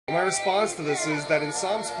And my response to this is that in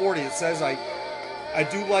Psalms 40 it says, I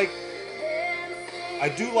do like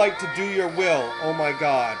to do your will, oh my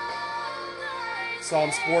God.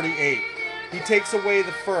 Psalms 48. He takes away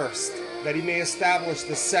the first, that he may establish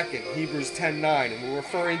the second, Hebrews 10:9. And we're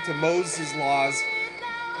referring to Moses' laws.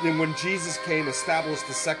 Then when Jesus came, established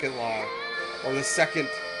the second law, or the second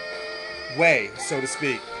way, so to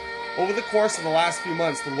speak. Over the course of the last few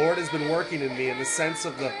months, the Lord has been working in me in the sense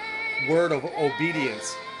of the word of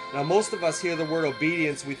obedience. Now, most of us hear the word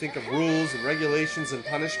obedience, we think of rules and regulations and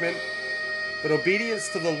punishment. But obedience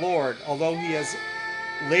to the Lord, although he has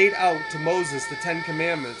laid out to Moses the Ten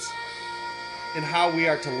Commandments and how we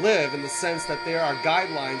are to live, in the sense that there are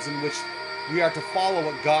guidelines in which we are to follow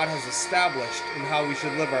what God has established in how we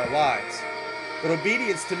should live our lives. But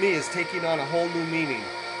obedience to me is taking on a whole new meaning.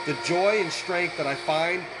 The joy and strength that I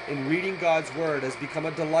find in reading God's Word has become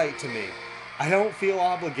a delight to me. I don't feel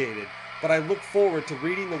obligated, but I look forward to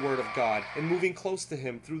reading the Word of God and moving close to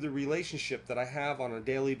Him through the relationship that I have on a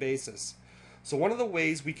daily basis. So one of the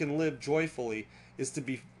ways we can live joyfully is to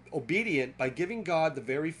be obedient by giving God the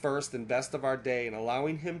very first and best of our day and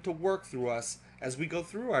allowing Him to work through us as we go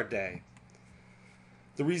through our day.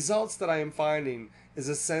 The results that I am finding is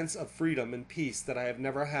a sense of freedom and peace that I have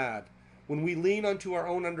never had. When we lean unto our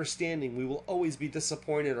own understanding, we will always be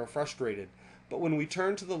disappointed or frustrated. But when we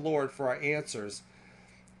turn to the Lord for our answers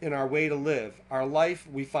in our way to live, our life,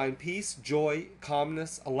 we find peace, joy,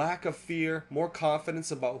 calmness, a lack of fear, more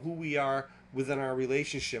confidence about who we are within our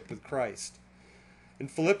relationship with Christ. In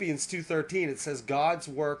Philippians 2:13, it says, God's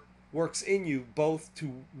works in you both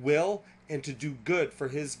to will and to do good for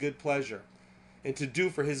His good pleasure. And to do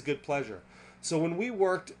for His good pleasure. So when we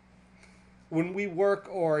work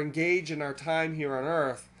or engage in our time here on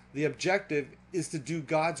earth, the objective is to do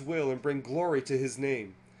God's will and bring glory to His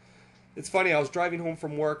name. It's funny, I was driving home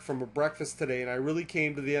from work from a breakfast today, and I really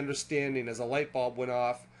came to the understanding as a light bulb went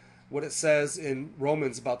off what it says in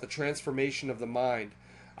Romans about the transformation of the mind.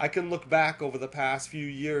 I can look back over the past few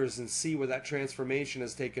years and see where that transformation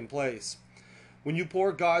has taken place. When you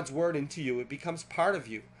pour God's word into you, it becomes part of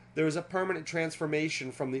you. There is a permanent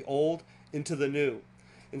transformation from the old into the new.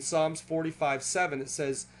 In Psalms 45:7 it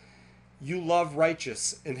says, you love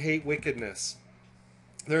righteous and hate wickedness.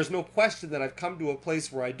 There is no question that I've come to a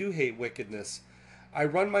place where I do hate wickedness. I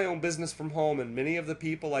run my own business from home, and many of the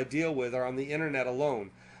people I deal with are on the internet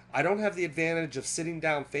alone. I don't have the advantage of sitting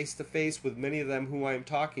down face to face with many of them who I am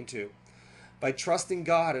talking to. By trusting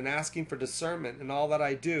God and asking for discernment in all that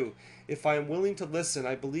I do, if I am willing to listen,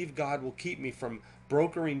 I believe God will keep me from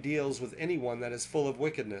brokering deals with anyone that is full of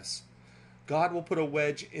wickedness. God will put a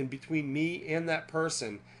wedge in between me and that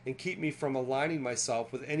person and keep me from aligning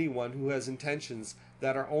myself with anyone who has intentions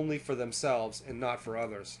that are only for themselves and not for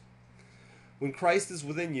others. When Christ is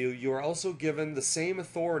within you, you are also given the same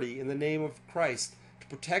authority in the name of Christ to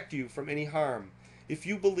protect you from any harm. If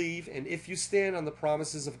you believe and if you stand on the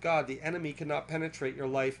promises of God, the enemy cannot penetrate your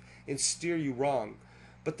life and steer you wrong.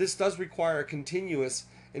 But this does require a continuous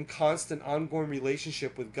and constant ongoing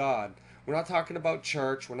relationship with God. We're not talking about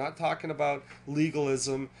church. We're not talking about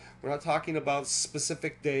legalism. We're not talking about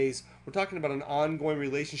specific days. We're talking about an ongoing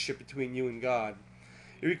relationship between you and God.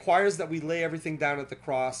 It requires that we lay everything down at the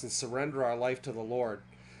cross and surrender our life to the Lord.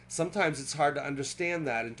 Sometimes it's hard to understand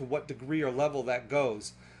that and to what degree or level that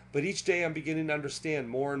goes. But each day I'm beginning to understand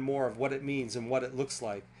more and more of what it means and what it looks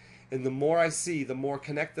like. And the more I see, the more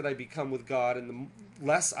connected I become with God, and the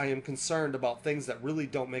less I am concerned about things that really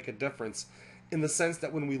don't make a difference, in the sense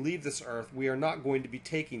that when we leave this earth, we are not going to be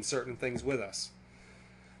taking certain things with us.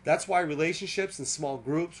 That's why relationships and small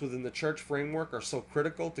groups within the church framework are so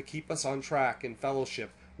critical to keep us on track in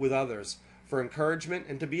fellowship with others, for encouragement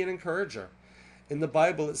and to be an encourager. In the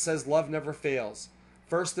Bible it says love never fails.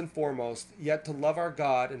 First and foremost, yet to love our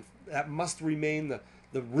God, and that must remain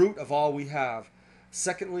the root of all we have.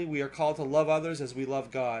 Secondly, we are called to love others as we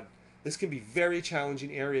love God. This can be a very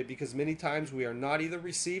challenging area because many times we are not either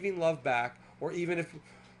receiving love back, or even if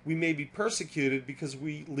we may be persecuted because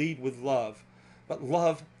we lead with love. But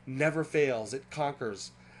love never fails. It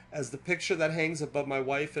conquers. As the picture that hangs above my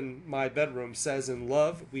wife in my bedroom says, in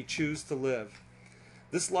love we choose to live.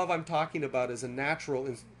 This love I'm talking about is a natural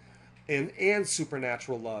and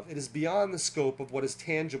supernatural love. It is beyond the scope of what is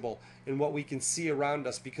tangible and what we can see around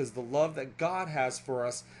us, because the love that God has for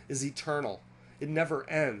us is eternal. It never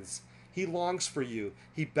ends. He longs for you.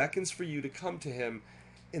 He beckons for you to come to Him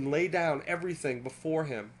and lay down everything before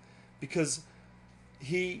Him, because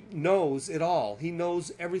He knows it all. He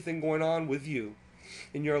knows everything going on with you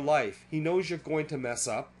in your life. He knows you're going to mess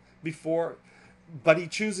up but He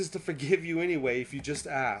chooses to forgive you anyway if you just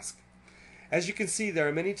ask. As you can see, there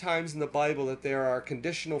are many times in the Bible that there are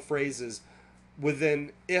conditional phrases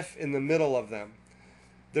within if in the middle of them.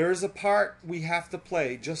 There is a part we have to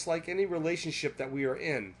play, just like any relationship that we are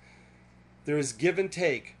in. There is give and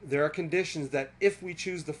take. There are conditions that if we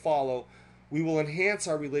choose to follow, we will enhance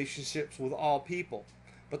our relationships with all people.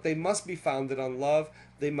 But they must be founded on love.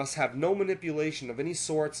 They must have no manipulation of any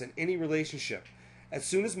sorts in any relationship. As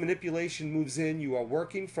soon as manipulation moves in, you are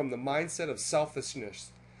working from the mindset of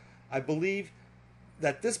selfishness. I believe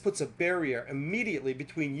that this puts a barrier immediately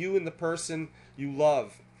between you and the person you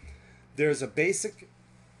love. There's a basic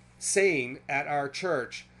saying at our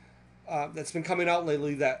church that's been coming out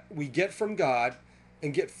lately, that we get from God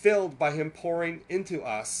and get filled by Him pouring into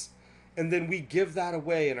us, and then we give that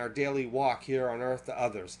away in our daily walk here on earth to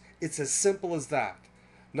others. It's as simple as that.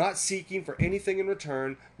 Not seeking for anything in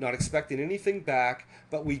return, not expecting anything back,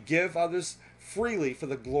 but we give others freely for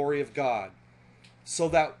the glory of God, so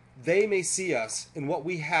that they may see us in what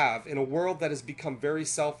we have in a world that has become very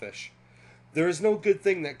selfish. There is no good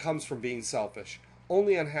thing that comes from being selfish.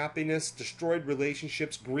 Only unhappiness, destroyed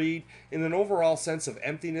relationships, greed, and an overall sense of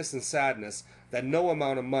emptiness and sadness that no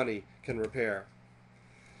amount of money can repair.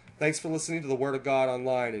 Thanks for listening to the Word of God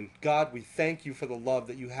online. And God, we thank you for the love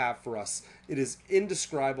that you have for us. It is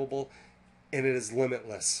indescribable and it is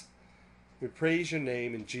limitless. We praise your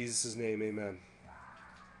name in Jesus' name. Amen.